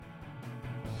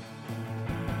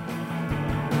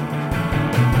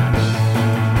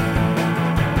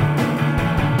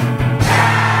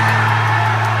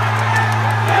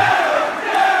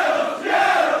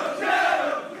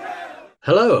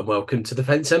Hello and welcome to the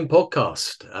Fence End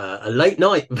podcast, a late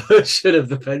night version of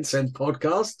the Fence End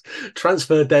podcast,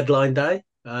 transfer deadline day.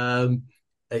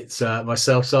 It's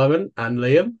myself, Simon, and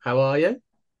Liam. How are you?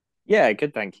 Yeah,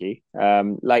 good, thank you.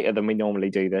 Later than we normally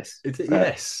do this, but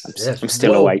Yes, yes. I'm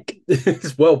still Well, awake.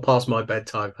 it's well past my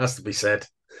bedtime, has to be said.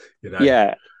 You know,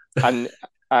 Yeah, and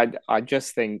I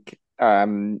just think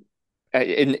in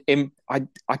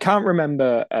I can't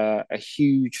remember a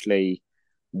hugely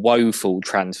woeful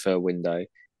transfer window,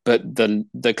 but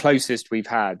the closest we've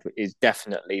had is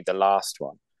definitely the last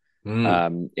one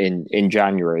mm, in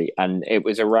January, and it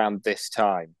was around this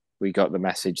time we got the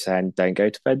message saying don't go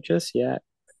to bed just yet.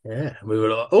 yeah. We were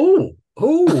like,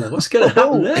 what's going to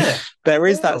happen Oh, there? there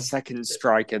is that Oh, second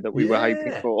striker that we were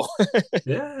hoping yeah, for.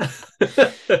 yeah.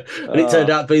 And it turned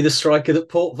out to be the striker that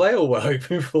Port Vale were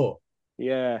hoping for.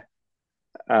 Yeah,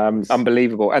 Yes.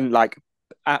 unbelievable, and like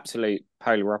absolute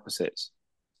polar opposites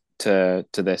to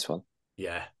this one.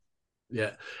 Yeah,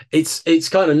 yeah, it's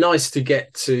kind of nice to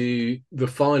get to the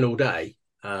final day.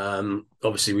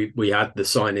 Obviously, we had the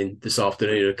signing this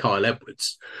afternoon of Kyle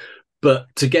Edwards, but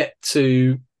to get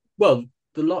to well,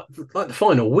 like the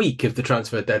final week of the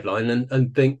transfer deadline,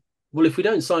 and think, well, if we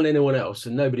don't sign anyone else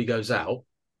and nobody goes out,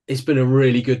 it's been a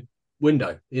really good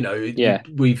window. You know, Yeah,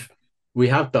 we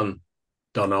have done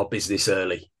our business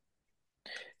early.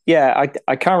 yeah.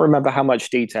 I can't remember how much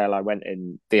detail I went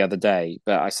in the other day,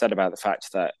 but I said about the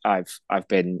fact that I've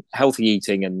been healthy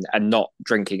eating and not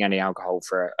drinking any alcohol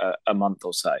for a month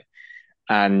or so.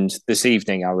 And this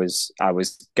evening I was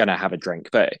gonna have a drink,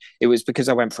 but it was because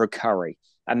I went for a curry.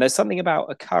 And there's something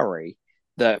about a curry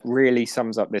that really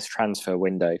sums up this transfer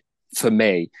window for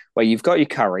me, where you've got your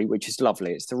curry, which is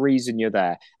lovely. It's the reason you're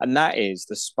there. And that is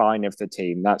the spine of the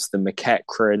team. That's the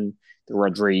McEachran, the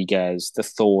Rodriguez, the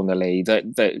Thornley,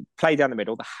 the play down the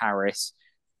middle, the Harris.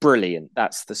 Brilliant.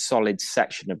 That's the solid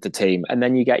section of the team. And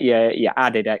then you get your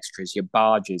added extras, your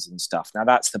barges and stuff. Now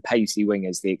that's the pacey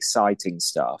wingers, the exciting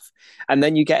stuff. And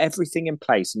then you get everything in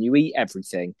place and you eat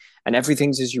everything and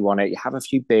everything's as you want it. You have a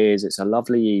few beers, it's a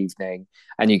lovely evening,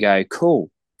 and you go, cool,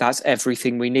 that's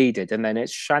everything we needed. And then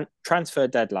it's transfer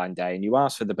deadline day and you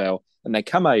ask for the bill and they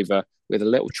come over with a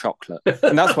little chocolate.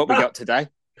 And that's what we got today.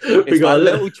 We It's got that a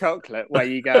little. little chocolate where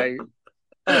you go,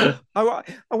 oh,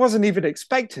 I wasn't even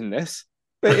expecting this,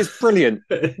 but it's brilliant.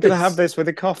 I'm going to have this with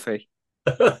a coffee.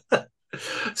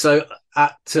 So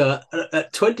at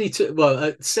 22, well,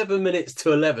 at 7 minutes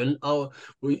to 11,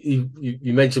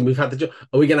 you mentioned we've had the job.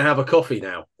 Are we going to have a coffee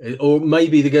now, or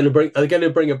maybe they're going to bring? Are they going to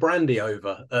bring a brandy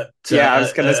over Yeah, I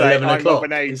was going to at say 11 I'm of an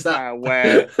o'clock? age Is that? now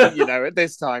where, at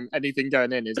this time, anything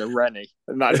going in is a Rennie,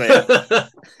 and that's it.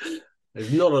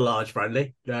 It's not a large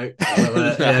brandy. No, well,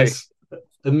 No, yes,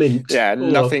 a mint yeah, or a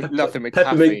nothing with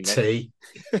peppermint caffeine in.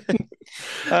 tea.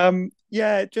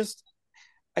 Yeah, just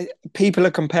people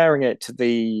are comparing it to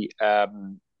the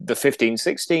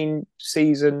 15-16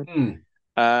 season, Mm,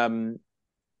 um,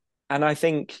 and I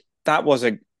think that was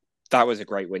a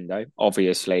great window,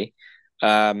 obviously.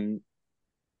 Um,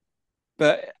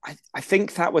 but I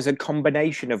think that was a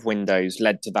combination of windows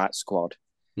led to that squad.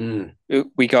 mm,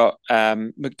 We got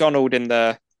McDonald in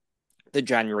the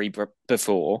January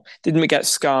before. Didn't we get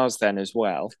Scars then as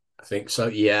well? I think so.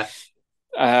 Yeah.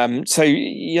 So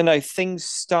things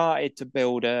started to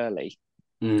build early.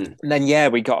 Mm, And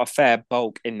then we got a fair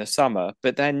bulk in the summer,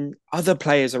 but then other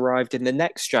players arrived in the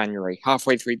next January,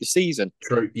 halfway through the season.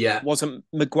 true. Yeah. Wasn't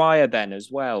Maguire then as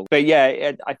well? But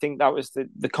yeah, I think that was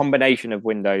the combination of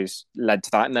windows led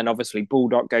to that, and then obviously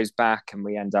Bulldog goes back, and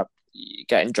we end up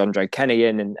getting John Joe Kenny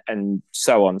in, and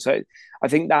so on. So I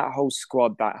think that whole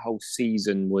squad, that whole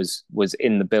season was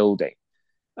in the building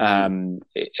Mm.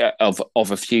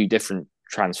 of a few different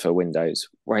transfer windows.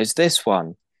 Whereas this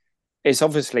one, it's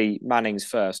obviously Manning's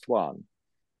first one.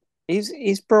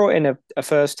 He's brought in a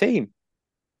first team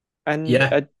and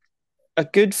Yeah. a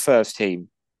good first team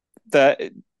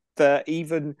that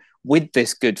even with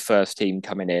this good first team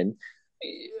coming in,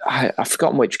 I've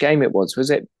forgotten which game it was. Was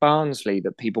it Barnsley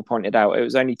that people pointed out? It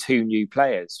was only two new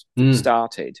players that Mm.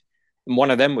 started, and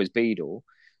one of them was Beadle.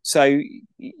 So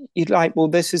you'd like, well,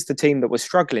 this is the team that was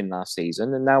struggling last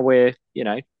season, and now we're,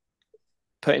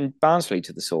 putting Barnsley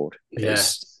to the sword. Yeah.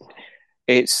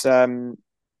 It's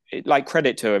like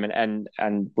credit to him,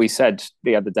 and we said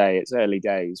the other day it's early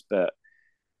days, but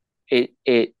it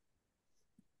it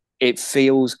it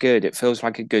feels good. It feels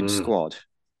like a good Mm. squad.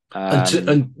 And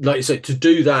Um, like you say, to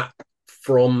do that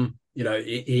from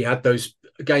he had those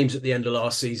games at the end of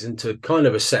last season to kind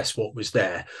of assess what was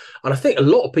there, and I think a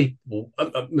lot of people,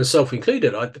 myself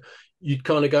included, you'd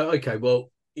kind of go, okay,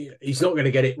 well, he's not going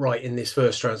to get it right in this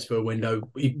first transfer window.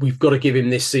 We've got to give him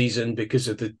this season because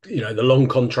of the long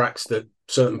contracts that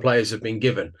certain players have been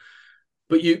given.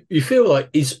 But you feel like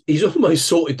he's almost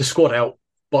sorted the squad out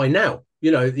by now.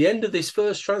 You know, at the end of this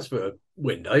first transfer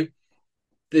window,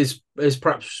 there's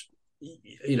perhaps,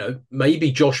 you know,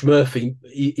 maybe Josh Murphy,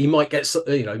 he might get,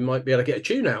 you know, might be able to get a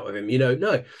tune out of him, you know,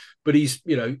 no. But he's,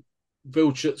 you know,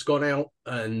 Vilchut's gone out,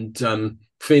 and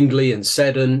Findlay and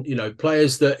Seddon, you know,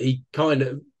 players that he kind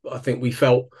of, I think we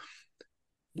felt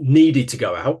needed to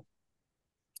go out.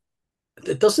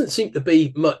 There doesn't seem to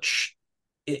be much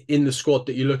in the squad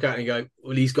that you look at and go,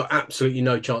 well, he's got absolutely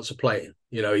no chance of playing.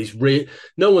 You know,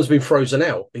 no one's been frozen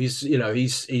out. He's, you know,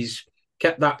 he's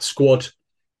kept that squad,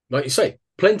 like you say,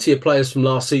 plenty of players from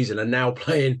last season are now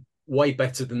playing way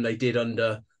better than they did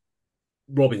under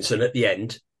Robinson at the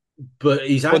end. But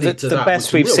he's added to the that. The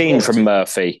best we've seen quality from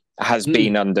Murphy has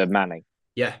been under Manning.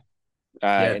 Yeah.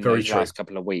 In very those true. last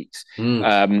couple of weeks.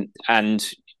 And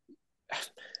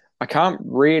I can't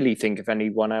really think of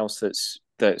anyone else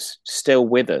that's still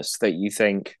with us that you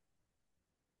think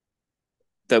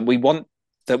that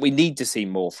we need to see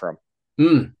more from.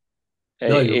 No,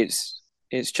 it's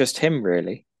just him,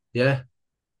 really. Yeah,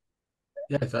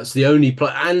 that's the only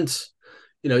play. And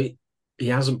you know, he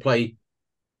hasn't played.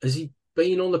 Has he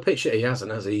been on the pitch yet? He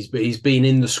hasn't, has he? He's been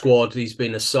in the squad. He's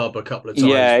been a sub a couple of times.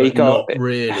 Yeah, but not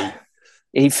really.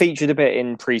 He featured a bit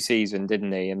in pre-season,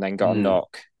 didn't he? And then got a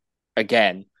knock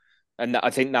again. And I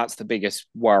think that's the biggest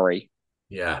worry.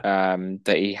 Yeah.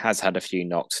 That he has had a few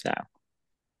knocks now.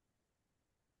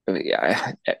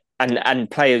 Yeah,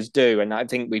 and players do, and I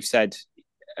think we've said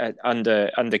under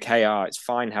KR, it's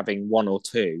fine having one or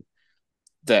two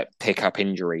that pick up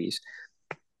injuries,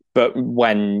 but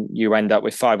when you end up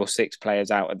with 5 or 6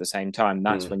 players out at the same time,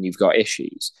 that's when you've got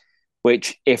issues.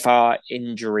 Which, if our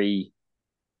injury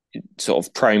sort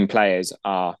of prone players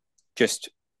are just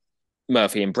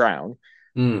Murphy and Brown,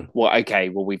 well, okay,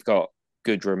 well, we've got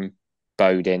Goodrum,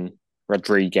 Bodin,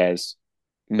 Rodriguez,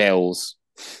 Mills,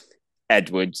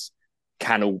 Edwards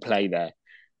can all play there.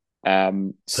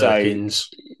 Perkins.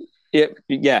 Yeah,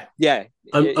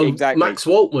 exactly. Max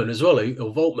Waltman as well,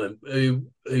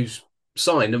 who's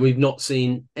signed, and we've not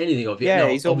seen anything of yet. Yeah,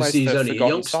 no, he's almost he's only a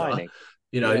youngster. Signing.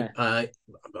 You know, I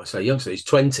say youngster, he's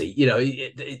 20. You know,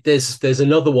 there's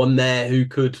another one there who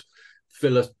could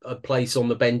fill a place on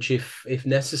the bench if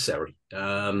necessary.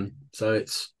 So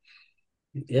it's,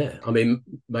 yeah, I mean,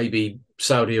 maybe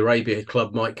Saudi Arabia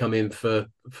club might come in for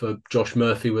Josh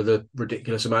Murphy with a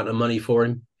ridiculous amount of money for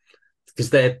him, because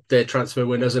their transfer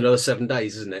window's another 7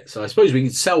 days, isn't it? So I suppose we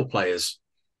can sell players,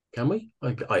 can we?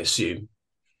 I assume.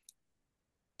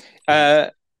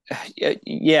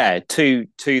 Yeah, to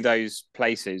those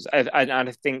places, and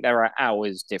I think there are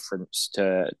hours difference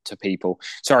to people.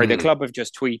 Sorry, the club have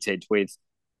just tweeted with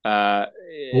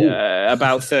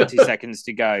about 30 seconds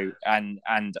to go, and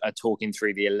are talking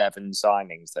through the 11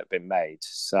 signings that have been made.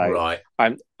 So right.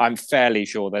 I'm fairly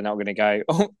sure they're not going to go,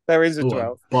 oh, there is a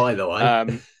 12. By the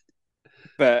way,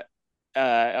 but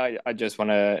I just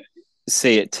want to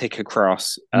see it tick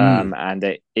across, and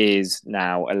it is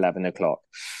now 11 o'clock.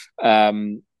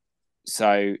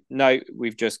 So no,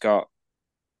 we've just got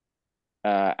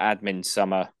admin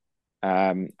summer,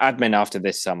 admin after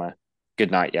this summer. Good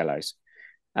night, yellows,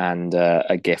 and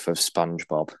a gif of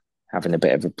SpongeBob having a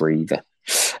bit of a breather.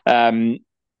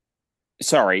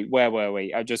 Sorry, where were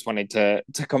we? I just wanted to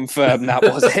confirm that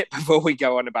was it before we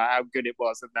go on about how good it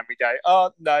was, and then we go,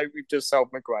 oh no, we've just sold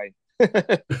McGuane.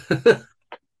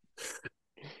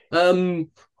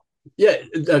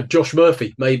 Josh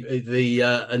Murphy, maybe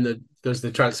there's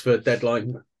the transfer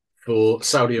deadline for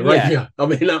Saudi Arabia. Yeah. I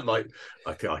mean, that might,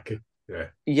 I could, yeah.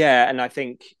 Yeah, and I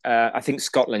think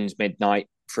Scotland's midnight,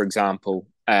 for example.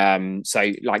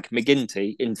 So like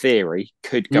McGinty, in theory,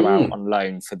 could go out on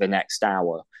loan for the next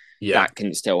hour. Yeah. That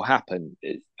can still happen,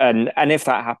 and if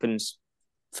that happens,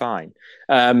 fine.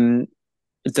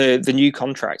 The new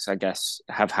contracts, I guess,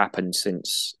 have happened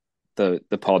since the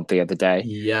pod the other day.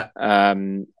 Yeah.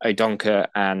 Odonka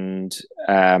and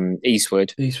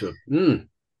Eastwood.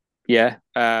 Yeah.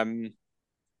 Kind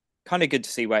of good to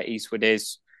see where Eastwood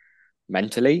is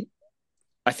mentally,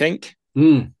 I think.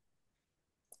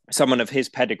 Someone of his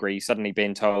pedigree suddenly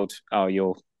being told, oh,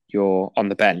 you're on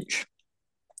the bench.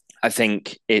 I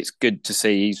think it's good to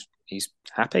see he's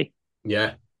happy.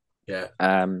 Yeah.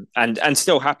 And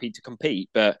still happy to compete,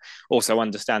 but also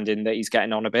understanding that he's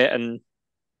getting on a bit, and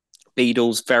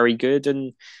Beadle's very good,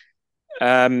 and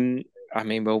I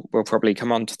mean we'll probably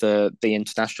come on to the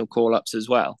international call-ups as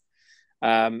well.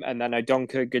 And then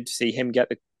Odonka, good to see him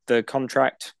get the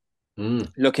contract.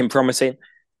 Looking promising.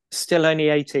 Still only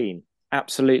 18.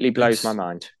 Absolutely blows my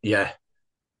mind. Yeah.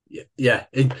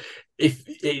 And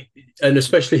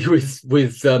especially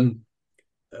with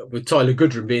with Tyler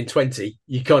Goodrum being 20,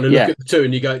 you kind of look Yeah, at the two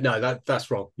and you go, no, that's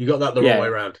wrong. You got that the wrong way yeah.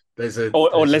 around.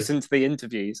 Or listen to the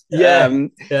interviews. Yeah,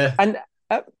 yeah. And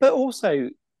but also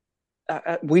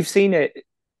we've seen it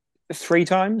 3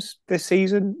 times this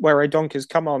season where Odonka's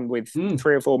come on with Mm.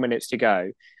 3 or 4 minutes to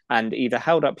go and either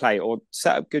held up play or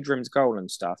set up Goodrum's goal and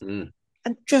stuff, Mm.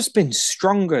 and just been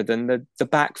stronger than the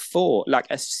back four, like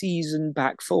a seasoned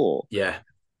back four. Yeah.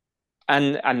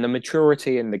 And the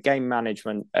maturity and the game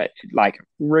management, like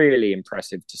really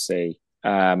impressive to see.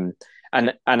 And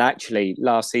actually,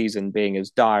 last season being as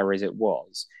dire as it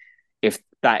was, if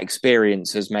that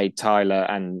experience has made Tyler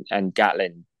and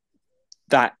Gatlin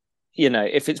that,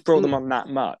 if it's brought them on that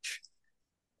much,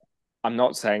 I'm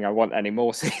not saying I want any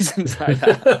more seasons like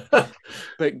that,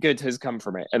 but good has come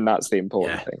from it, and that's the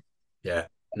important thing. Yeah.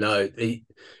 No,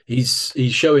 he's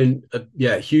showing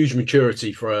huge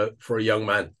maturity for a young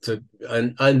man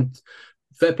and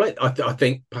fair play. I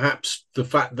think perhaps the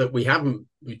fact that we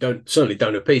certainly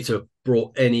don't appear to have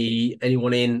brought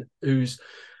anyone in who's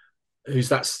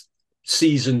that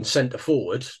seasoned centre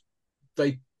forward.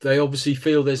 They obviously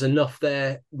feel there's enough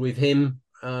there with him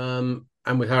and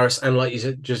with Harris, and like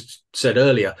you just said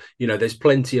earlier, there's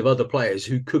plenty of other players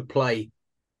who could play.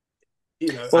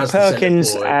 Well,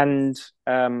 Perkins and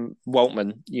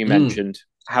Waltman, you mentioned,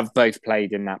 have both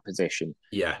played in that position.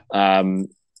 Yeah.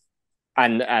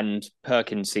 And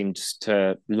Perkins seems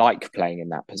to like playing in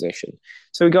that position.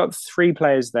 So we got 3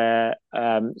 players there.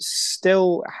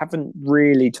 Still haven't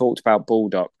really talked about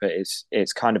Baldock, but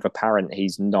it's kind of apparent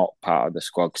he's not part of the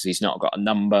squad because he's not got a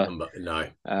number. No.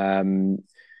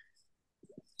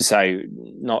 So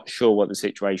not sure what the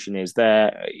situation is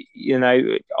there.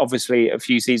 Obviously a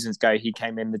few seasons ago he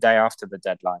came in the day after the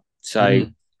deadline. So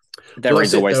there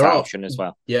is always that option as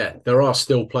well. Yeah, there are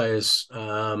still players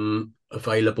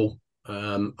available.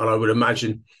 And I would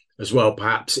imagine as well,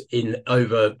 perhaps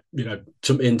into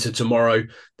tomorrow,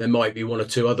 there might be 1 or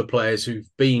 2 other players who've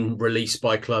been released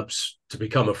by clubs to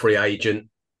become a free agent,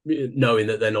 knowing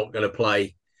that they're not going to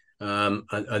play.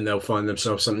 And they'll find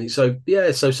themselves something. So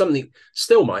something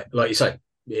still might, like you say,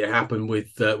 it happened with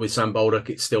Sam Baldock.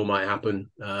 It still might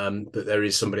happen that there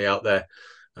is somebody out there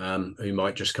who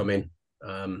might just come in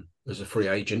as a free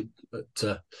agent.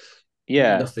 But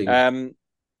nothing.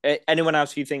 Anyone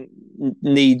else you think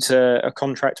needs a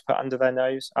contract put under their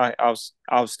nose?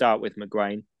 I'll start with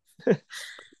McGuane.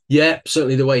 Yeah,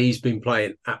 certainly the way he's been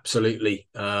playing, absolutely.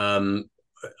 And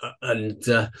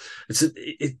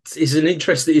it's an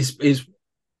interesting. Is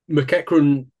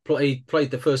McEachran played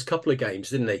the first couple of games,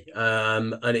 didn't he?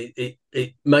 And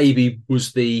it maybe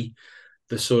was the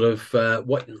sort of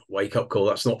wake up call.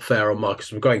 That's not fair on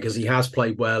Marcus McGuane because he has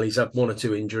played well. He's had 1 or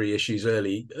 2 injury issues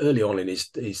early on in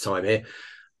his time here,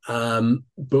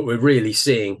 but we're really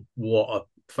seeing what a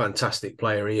fantastic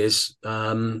player he is.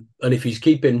 And if he's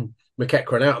keeping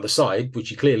McEachran out of the side, which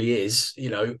he clearly is,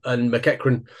 and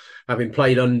McEachran having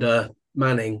played under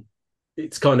Manning,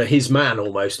 it's kind of his man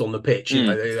almost on the pitch,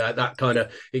 that kind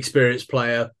of experienced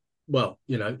player. Well,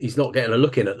 he's not getting a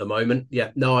look in at the moment.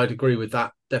 Yeah, no, I'd agree with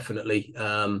that, definitely.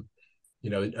 And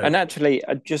actually,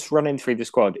 just running through the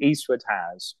squad, Eastwood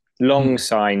has long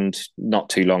signed not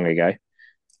too long ago.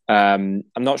 I'm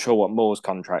not sure what Moore's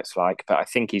contract's like, but I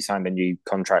think he signed a new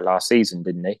contract last season,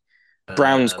 didn't he?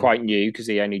 Brown's quite new because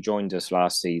he only joined us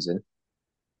last season.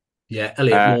 Yeah,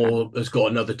 Elliot Moore has got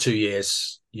another 2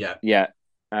 years. Yeah. Yeah.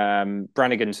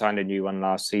 Brannigan signed a new one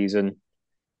last season.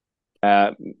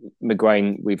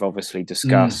 McGuane, we've obviously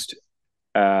discussed.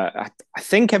 I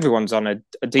think everyone's on a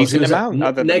decent amount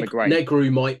other than McGuane.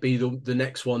 Negru might be the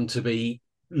next one to be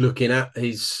looking at.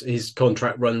 His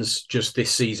contract runs just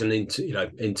this season into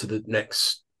the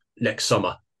next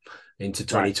summer. Into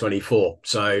 2024. Right.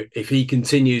 So if he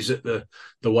continues at the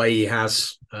way he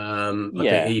has, I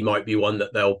think he might be one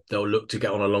that they'll look to get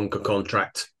on a longer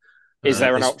contract. Is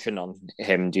there an option on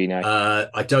him? Do you know?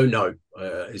 I don't know.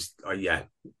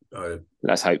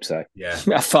 Let's hope so. Yeah,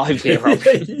 a 5-year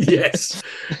option. Yes.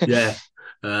 Yeah.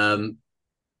 But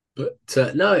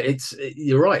no,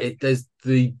 you're right. There's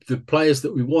the players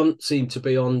that we want seem to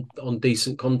be on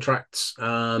decent contracts.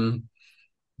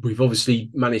 We've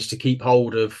obviously managed to keep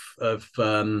hold of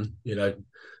Cameron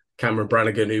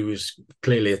Brannigan, who was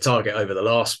clearly a target over the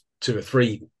last 2 or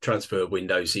 3 transfer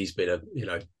windows. He's been a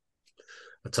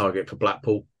target for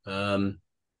Blackpool, and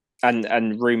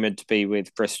rumoured to be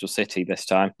with Bristol City this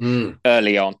time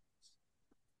early on.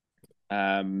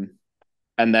 And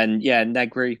then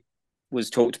Negri was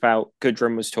talked about.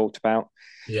 Goodrum was talked about.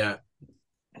 Yeah,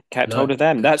 kept hold of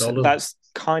them. That's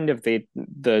kind of the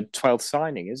 12th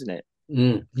signing, isn't it?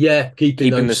 Yeah, keeping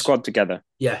keeping the those. squad together.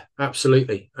 Yeah,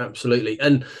 absolutely, absolutely.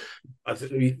 And I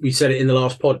think we said it in the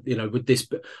last pod, with this,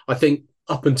 but I think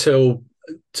up until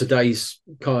today's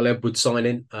Kyle Edwards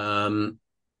signing,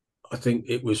 I think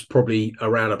it was probably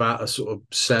around about a sort of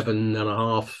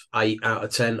 7.5, 8 out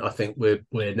of 10. I think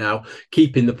we're now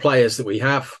keeping the players that we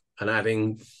have and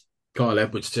adding Kyle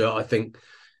Edwards to it. I think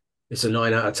it's a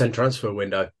 9 out of 10 transfer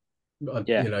window.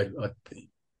 Yeah.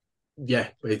 Yeah,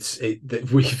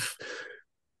 we've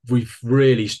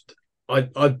really.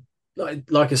 I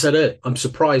like I said earlier, I'm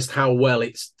surprised how well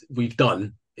we've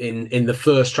done in the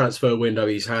first transfer window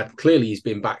he's had. Clearly, he's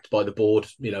been backed by the board,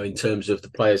 in terms of the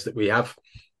players that we have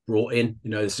brought in.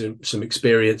 There's some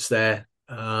experience there.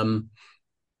 But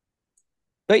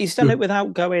he's done it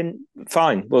without going,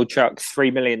 fine, we'll chuck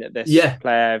 3 million at this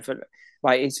player.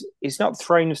 Like, it's not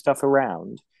throwing stuff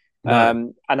around.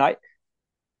 No.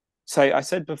 So I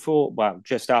said before, well,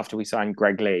 just after we signed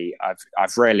Greg Lee,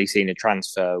 I've rarely seen a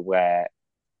transfer where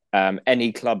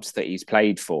any clubs that he's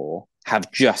played for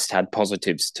have just had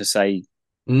positives to say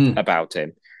about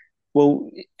him. Well,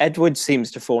 Edwards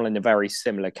seems to fall in a very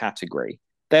similar category.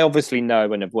 They obviously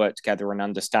know and have worked together and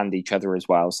understand each other as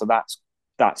well, so that's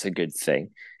a good thing.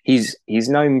 He's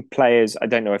known players. I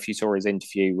don't know if you saw his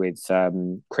interview with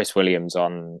Chris Williams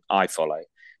on iFollow,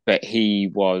 but he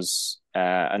was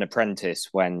an apprentice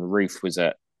when Roof was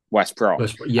at West Brom.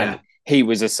 Yeah. And he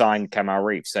was assigned Kamal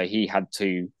Roof, so he had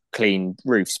to clean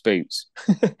Roof's boots.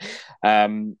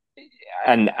 And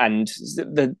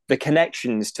the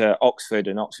connections to Oxford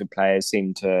and Oxford players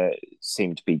seem to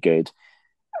be good.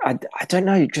 I don't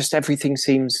know, just everything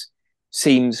seems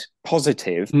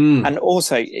positive. And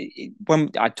also, when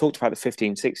I talked about the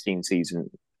 15-16 season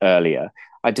earlier,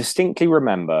 I distinctly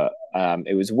remember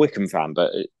it was a Wycombe fan,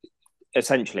 but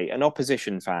essentially an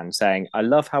opposition fan saying, I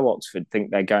love how Oxford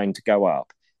think they're going to go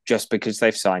up just because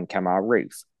they've signed Kamal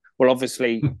Roof. Well,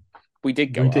 obviously, we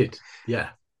did go up. We did, yeah.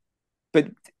 But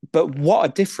what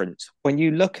a difference when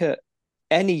you look at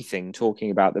anything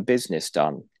talking about the business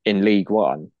done in League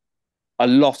One. A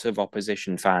lot of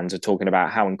opposition fans are talking about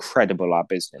how incredible our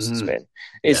business has been.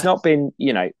 It's not been,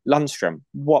 Lundstrom,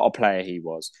 what a player he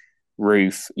was.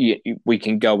 Roof, we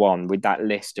can go on with that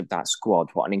list of that squad.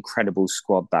 What an incredible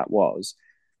squad that was.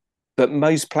 But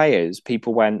most players,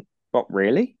 people went, what,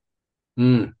 really?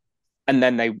 And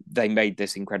then they made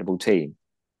this incredible team.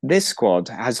 This squad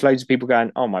has loads of people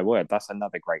going, oh my word, that's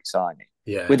another great signing.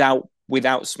 Yeah.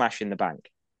 Without smashing the bank.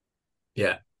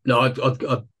 Yeah. No, I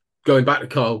going back to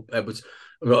Kyle Edwards,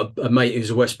 I've got a mate who's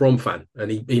a West Brom fan,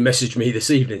 and he messaged me this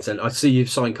evening saying, I see you've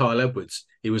signed Kyle Edwards.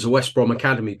 He was a West Brom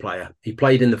academy player. He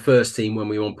played in the first team when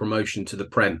we won promotion to the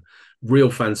Prem.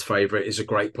 Real fans' favourite, is a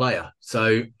great player.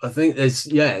 So I think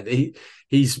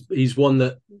he's one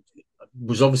that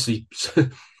was obviously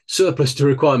surplus to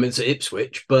requirements at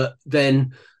Ipswich, but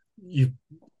then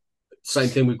same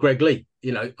thing with Greg Lee.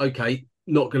 Okay,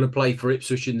 not going to play for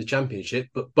Ipswich in the Championship,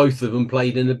 but both of them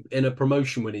played in a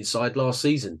promotion winning side last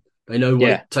season. They know what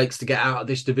it takes to get out of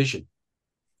this division.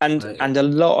 And a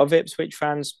lot of Ipswich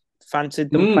fans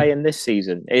fancied them playing this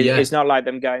season. It's not like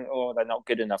them going, oh, they're not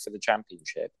good enough for the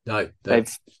Championship. No. They've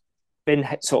been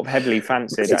sort of heavily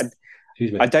fancied.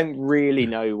 I don't really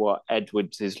know what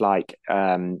Edwards is like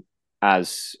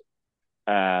as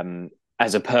a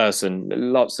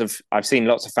person. I've seen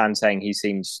lots of fans saying he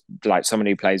seems like someone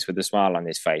who plays with a smile on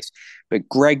his face. But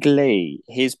Greg Lee,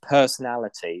 his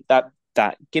personality, that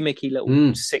gimmicky little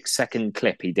 6-second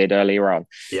clip he did earlier on.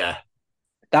 Yeah.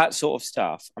 That sort of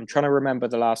stuff. I'm trying to remember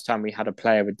the last time we had a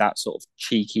player with that sort of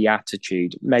cheeky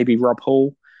attitude. Maybe Rob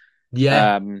Hall.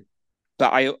 Yeah.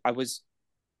 But I was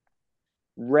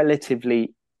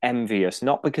relatively envious,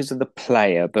 not because of the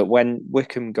player, but when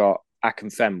Wycombe got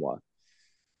Akinfenwa,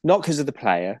 not because of the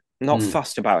player, not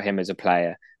fussed about him as a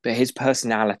player, but his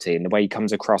personality and the way he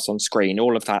comes across on screen,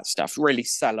 all of that stuff, really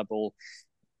sellable,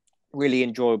 really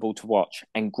enjoyable to watch.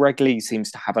 And Greg Lee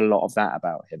seems to have a lot of that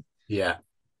about him. Yeah.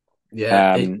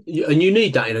 Yeah. And you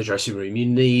need that in a dressing room. You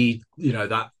need,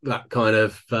 that kind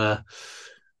of, I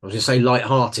was going to say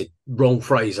light-hearted, wrong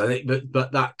phrase, I think,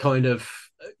 but that kind of,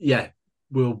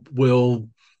 will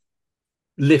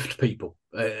lift people.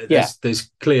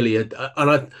 There's clearly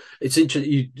it's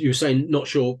interesting. You were saying not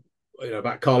sure,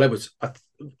 about Kyle Edwards.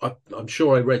 I'm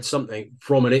sure I read something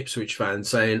from an Ipswich fan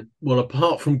saying, well,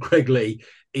 apart from Greg Lee,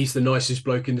 he's the nicest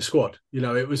bloke in the squad.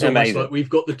 It was almost like we've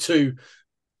got the two,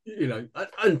 and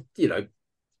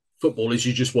footballers,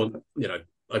 you just want,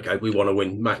 okay, we want to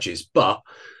win matches, but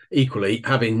equally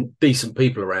having decent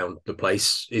people around the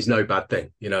place is no bad thing.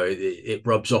 It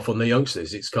rubs off on the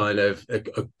youngsters. It's kind of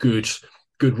a good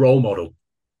role model.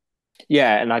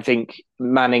 Yeah, and I think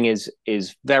Manning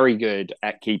is very good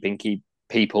at keep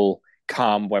people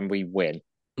calm when we win.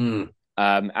 Mm,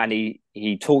 And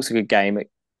he talks a good game at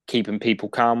keeping people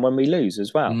calm when we lose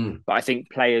as well. mm, But I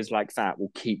think players like that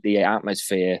will keep the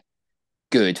atmosphere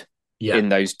good yeah. in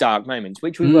those dark moments,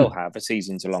 which we will Mm, have. A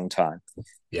season's a long time.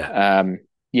 yeah. Um,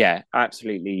 yeah,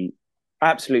 absolutely,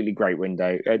 absolutely great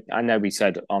window. I know we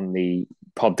said on the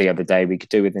pod the other day we could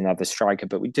do with another striker,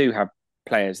 but we do have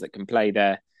players that can play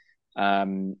there.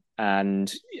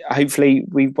 And hopefully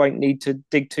we won't need to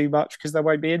dig too much because there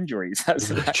won't be injuries.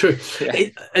 True. Yeah.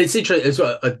 It's interesting as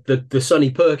well. The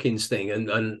Sonny Perkins thing,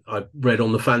 and I read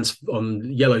on the fans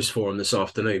on Yellows forum this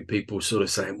afternoon, people sort of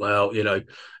saying, "Well,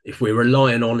 if we're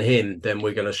relying on him, then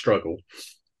we're going to struggle."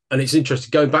 And it's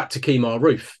interesting going back to Kemar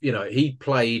Roof. He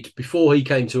played before he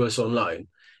came to us on loan.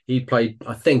 He played,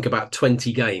 I think, about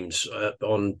 20 games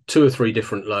on 2 or 3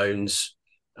 different loans.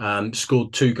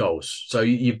 Scored 2 goals. So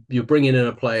you're bringing in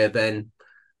a player then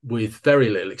with very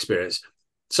little experience.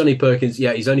 Sonny Perkins,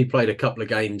 yeah, he's only played a couple of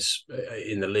games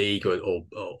in the league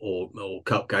or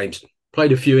cup games.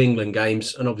 Played a few England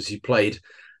games, and obviously played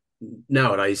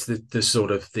nowadays the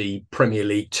sort of the Premier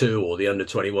League 2 or the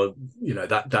under-21.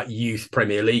 That youth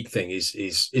Premier League thing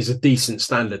is a decent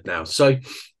standard now. So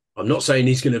I'm not saying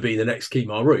he's going to be the next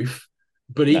Kemar Roof,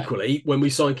 but No. equally, when we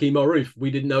signed Kemar Roof,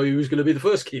 we didn't know he was going to be the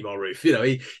first Kemar Roof.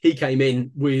 He came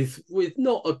in with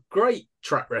not a great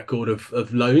track record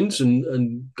of loans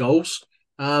and goals,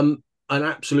 and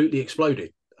absolutely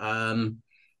exploded. But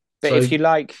So if you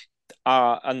like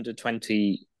our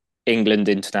under-20 England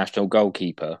international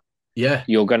goalkeeper, yeah,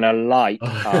 you're going to like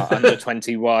our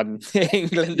under-21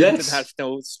 England yes,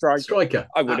 international striker. striker,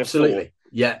 I would have thought absolutely,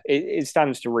 yeah. it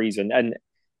stands to reason, and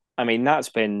I mean that's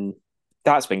been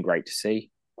great to see.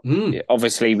 Mm,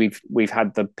 Obviously, we've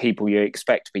had the people you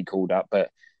expect to be called up, but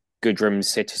Goodrum's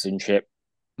citizenship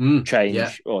yeah,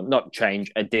 change or not change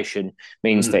addition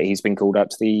means mm, that he's been called up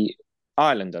to the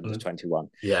Ireland under 21.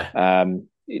 yeah.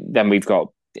 Then we've got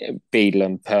Beadle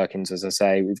and Perkins, as I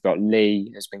say. We've got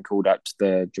Lee has been called up to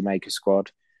the Jamaica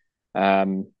squad.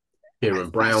 Um, Kieran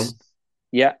Brown,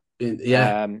 yeah.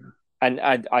 yeah. And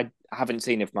I haven't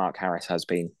seen if Mark Harris has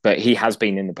been, but he has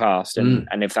been in the past. And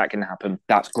if that can happen,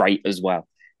 that's great as well.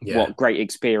 Yeah. What great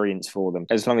experience for them.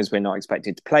 As long as we're not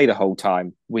expected to play the whole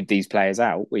time with these players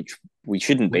out, which we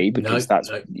shouldn't be because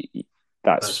that's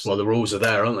why the rules are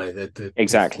there, aren't they?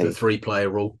 Exactly the 3-player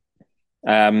rule.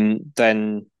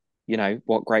 Then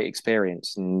what great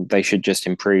experience, and they should just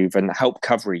improve and help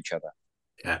cover each other.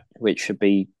 Yeah, which should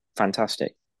be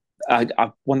fantastic.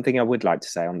 One thing I would like to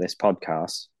say on this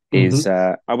podcast is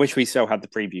I wish we still had the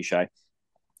preview show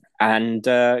and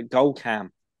goal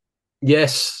cam.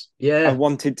 Yes, yeah. I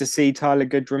wanted to see Tyler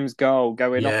Goodrum's goal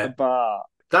going off the bar.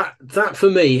 That for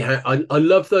me, I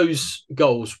love those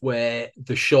goals where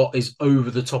the shot is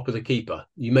over the top of the keeper.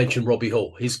 You mentioned Robbie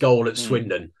Hall. His goal at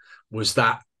Swindon was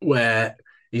that where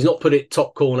he's not put it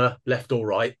top corner, left or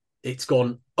right. It's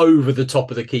gone over the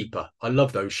top of the keeper. I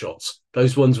love those shots.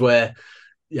 Those ones where,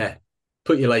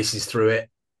 put your laces through it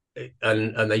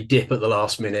and they dip at the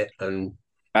last minute. And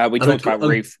we talked about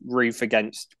Roof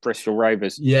against Bristol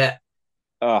Rovers. Yeah.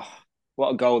 Oh, what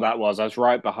a goal that was. I was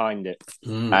right behind it.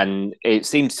 And it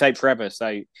seemed to take forever.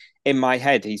 So in my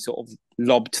head, he sort of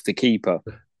lobbed the keeper.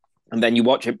 And then you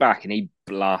watch it back and he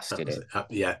blasted it.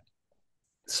 Yeah.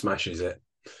 Smashes it.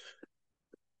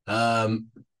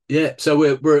 So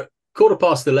we're at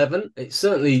 11:15. It's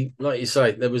certainly, like you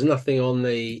say, there was nothing on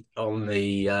the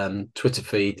Twitter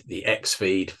feed, the X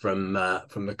feed from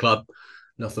the club,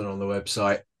 nothing on the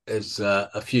website. There's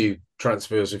a few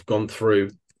transfers have gone through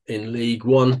in League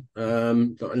One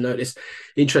that I noticed.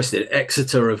 Interested,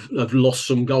 Exeter have lost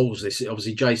some goals. This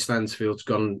obviously Jay Stansfield's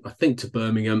gone, I think, to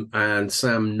Birmingham, and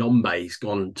Sam Nombe's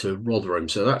gone to Rotherham.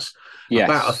 So that's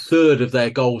about a third of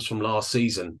their goals from last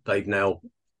season. They've now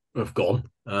have gone.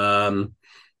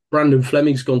 Brandon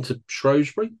Fleming's gone to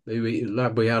Shrewsbury, the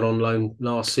lad we had on loan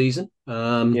last season.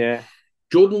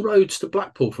 Jordan Rhodes to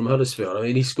Blackpool from Huddersfield. I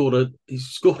mean, he's scored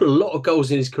a lot of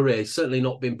goals in his career. He's certainly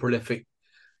not been prolific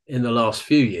in the last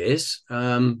few years,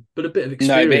 but a bit of experience.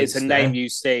 No, but it's a name you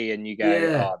see and you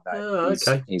go,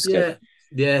 okay, he's good.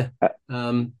 Yeah.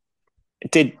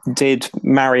 Did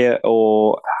Marriott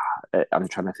or I'm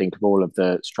trying to think of all of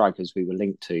the strikers we were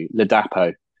linked to,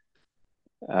 Ladapo.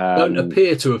 Don't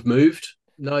appear to have moved.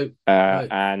 No.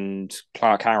 And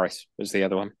Clark Harris was the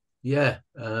other one. Yeah.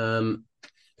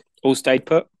 All stayed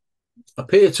put?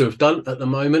 Appear to have done at the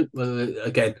moment.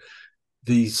 Again,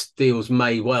 these deals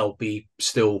may well be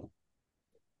still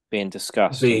being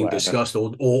discussed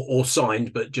or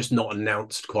signed, but just not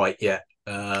announced quite yet.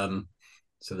 So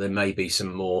there may be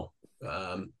some more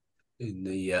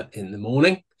in the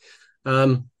morning.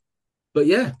 But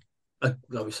yeah,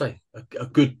 like we say,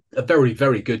 a very,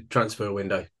 very good transfer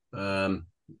window.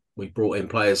 We brought in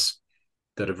players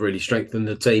that have really strengthened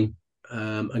the team,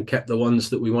 and kept the ones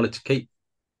that we wanted to keep.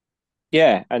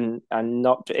 Yeah, and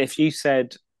not if you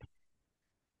said,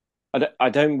 I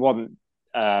don't want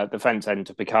the fence end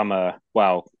to become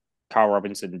Carl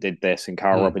Robinson did this and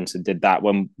Carl Robinson did that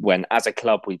when as a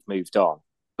club we've moved on.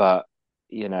 But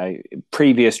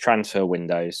previous transfer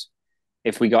windows,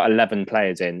 if we got 11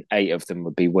 players in, 8 of them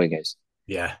would be wingers.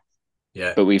 Yeah.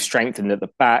 But we've strengthened at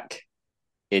the back,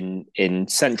 in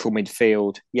central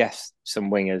midfield. Yes,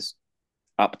 some wingers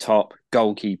up top,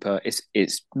 goalkeeper.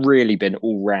 It's really been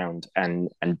all round and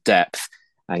depth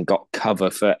and got cover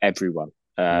for everyone.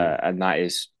 And that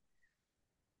is,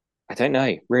 I don't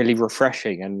know, really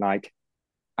refreshing. And like,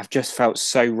 I've just felt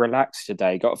so relaxed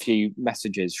today. Got a few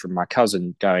messages from my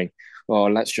cousin going, "Oh,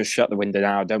 let's just shut the window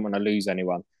now. I don't want to lose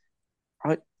anyone."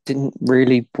 I didn't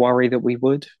really worry that we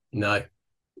would. No,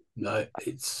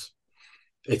 it's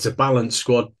a balanced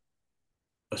squad,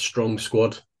 a strong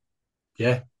squad.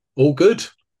 Yeah, all good.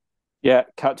 Yeah,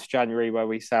 cut to January where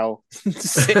we sell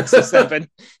 6 or 7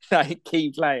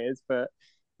 key players, but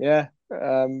yeah,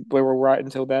 we're all right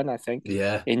until then, I think.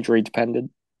 Yeah, injury dependent.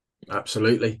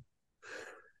 Absolutely.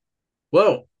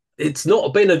 Well, it's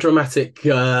not been a dramatic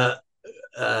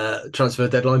transfer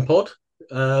deadline pod,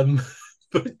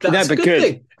 but that's a good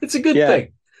thing. It's a good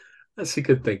thing. That's a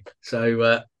good thing.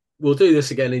 So we'll do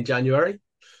this again in January,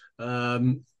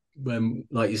 when,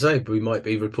 like you say, we might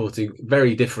be reporting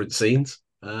very different scenes.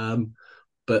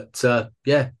 But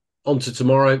on to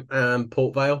tomorrow,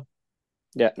 Port Vale.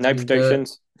 Yeah, no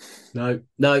predictions. No,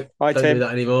 Hi, don't Tim. do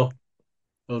that anymore.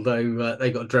 Although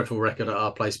they got a dreadful record at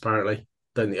our place, apparently.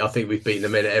 I think we've beaten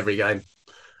them in at every game.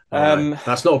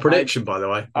 That's not a prediction, by the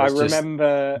way. That's I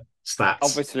remember stats.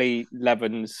 Obviously,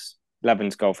 Leven's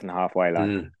goal from the halfway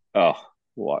line. Oh,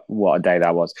 what a day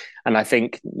that was! And I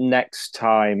think next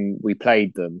time we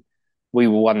played them, we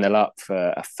were 1-0 up for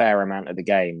a fair amount of the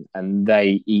game, and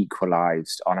they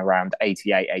equalised on around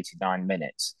 88, 89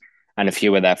 minutes, and a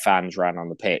few of their fans ran on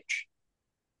the pitch.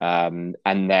 And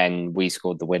then we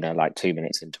scored the winner like 2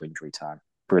 minutes into injury time.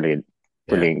 Brilliant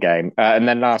game. And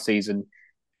then last season,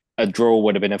 a draw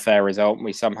would have been a fair result, and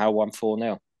we somehow won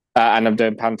 4-0. And I'm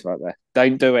doing panto up there.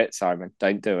 Don't do it, Simon.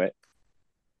 Don't do it.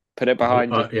 Put it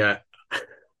behind you. Yeah.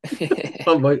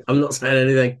 I'm not saying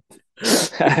anything.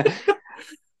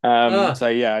 So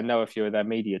yeah, I know a few of their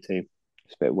media team.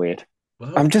 It's a bit weird.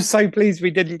 Well, I'm just so pleased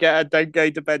we didn't get a don't go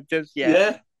to bed just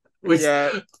yet.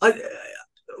 Yeah.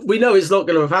 We know it's not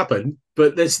going to have happened,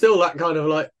 but there's still that kind of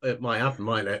like, it might happen,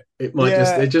 mightn't it?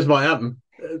 It just might happen.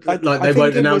 They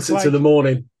won't announce it to the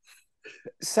morning.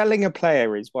 Selling a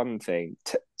player is one thing.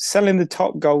 Selling the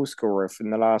top goal scorer from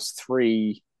the last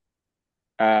 3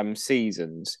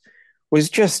 seasons was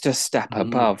just a step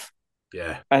above.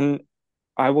 Yeah. And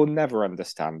I will never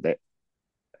understand it.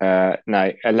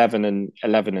 No, 11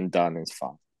 and done is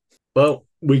fine. Well,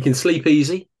 we can sleep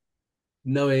easy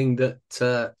knowing that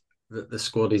the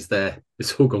squad is there.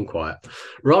 It's all gone quiet.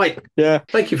 Right. Yeah.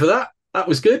 Thank you for that. That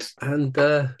was good. And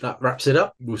that wraps it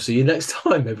up. We'll see you next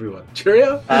time, everyone.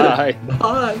 Cheerio. Bye.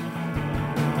 Bye.